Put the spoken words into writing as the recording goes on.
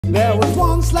There was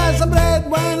one slice of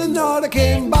bread when another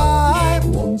came by.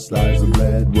 One slice of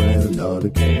bread when another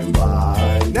came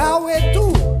by. Now we're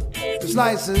two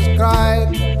slices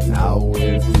cried. Now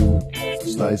we're two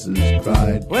slices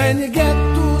cried. When you get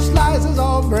two slices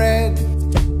of bread,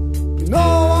 you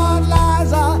know what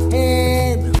lies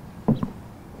ahead.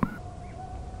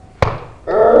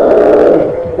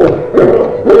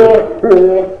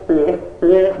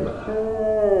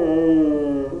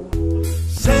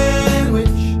 Sandwich,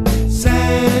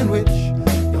 sandwich,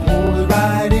 you hold it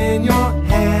right in your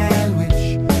hand,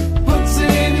 which puts it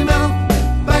in your mouth,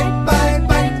 bite, bite,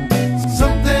 bite.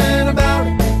 Something about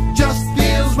it just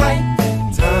feels right.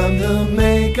 Time to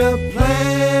make a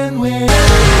plan with.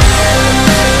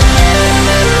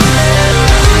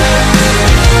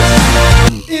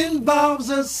 Involves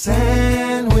a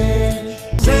sandwich,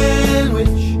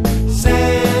 sandwich,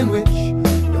 sandwich. You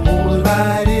hold it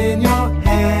right in your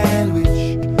hand,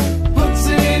 which puts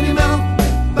it in your mouth,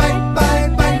 bite,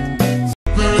 bite, bite.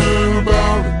 Something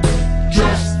about it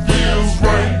just feels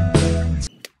right.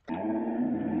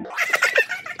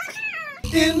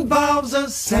 Involves a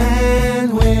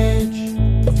sandwich.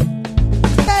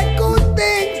 That good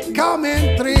things come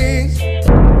in threes.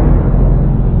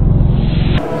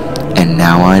 And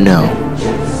now I know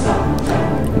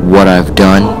what I've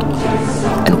done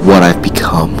and what I've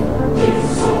become.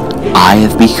 I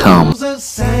have become A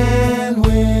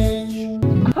sandwich.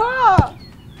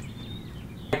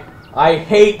 I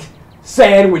hate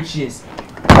sandwiches.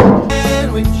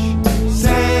 Sandwich.